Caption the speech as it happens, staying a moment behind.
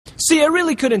See, I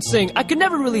really couldn't sing. I could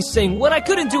never really sing. What I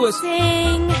couldn't do is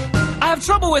Sing. I have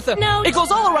trouble with it. Note. It goes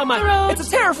all around my Throat. It's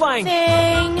terrifying.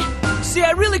 Sing. See,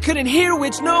 I really couldn't hear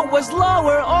which note was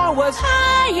lower or was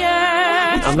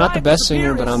Higher. I'm not the best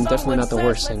singer, but I'm definitely not the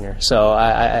worst singer. So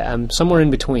I'm somewhere in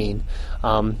between.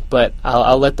 But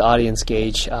I'll let the audience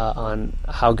gauge on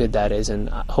how good that is, and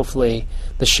hopefully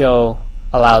the show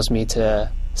allows me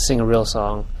to sing a real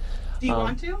song. Do you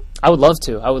want to? I would love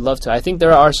to. I think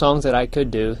there are songs that I could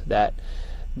do that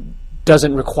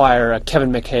doesn't require a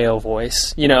Kevin McHale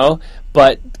voice,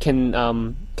 but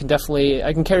can definitely,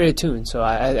 I can carry a tune. So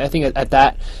I think at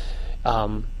that,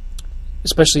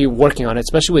 especially working on it,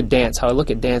 especially with dance, how I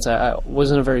look at dance, I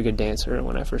wasn't a very good dancer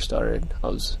when I first started. I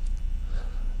was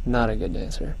not a good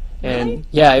dancer. And Really?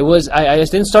 yeah, it was. I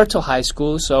didn't start till high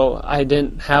school, so I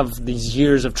didn't have these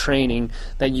years of training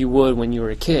that you would when you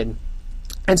were a kid.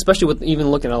 And especially with even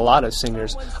looking at a lot of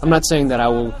singers, I'm not saying that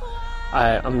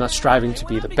I'm not striving to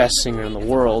be the best singer in the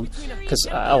world, because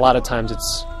a lot of times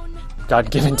it's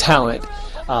God-given talent.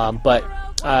 But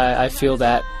I feel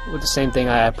that with the same thing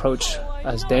I approach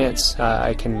as dance,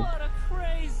 I can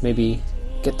maybe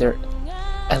get there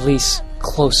at least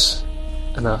close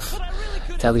enough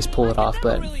to at least pull it off.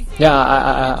 But yeah,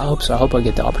 I hope so. I hope I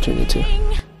get the opportunity to.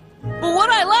 But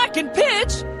what I lack in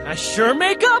pitch, I sure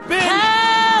make up in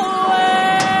power.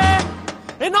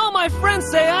 And all my friends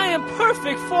say I am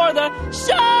perfect for the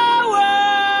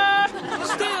shower.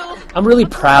 Still, I'm really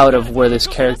proud of where this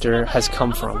character has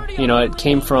come from. It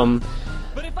came from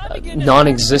a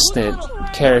non-existent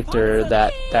character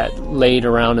that laid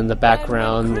around in the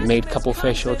background, made a couple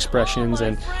facial expressions,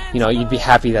 and you'd be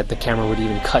happy that the camera would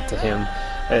even cut to him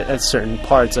at certain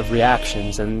parts of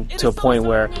reactions, and to a point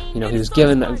where he was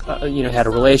given had a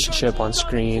relationship on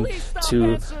screen,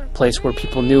 to a place where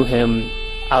people knew him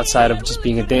outside of just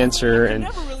being a dancer,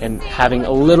 and having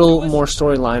a little more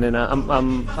storyline. And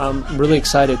I'm really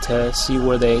excited to see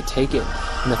where they take it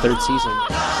in the third season.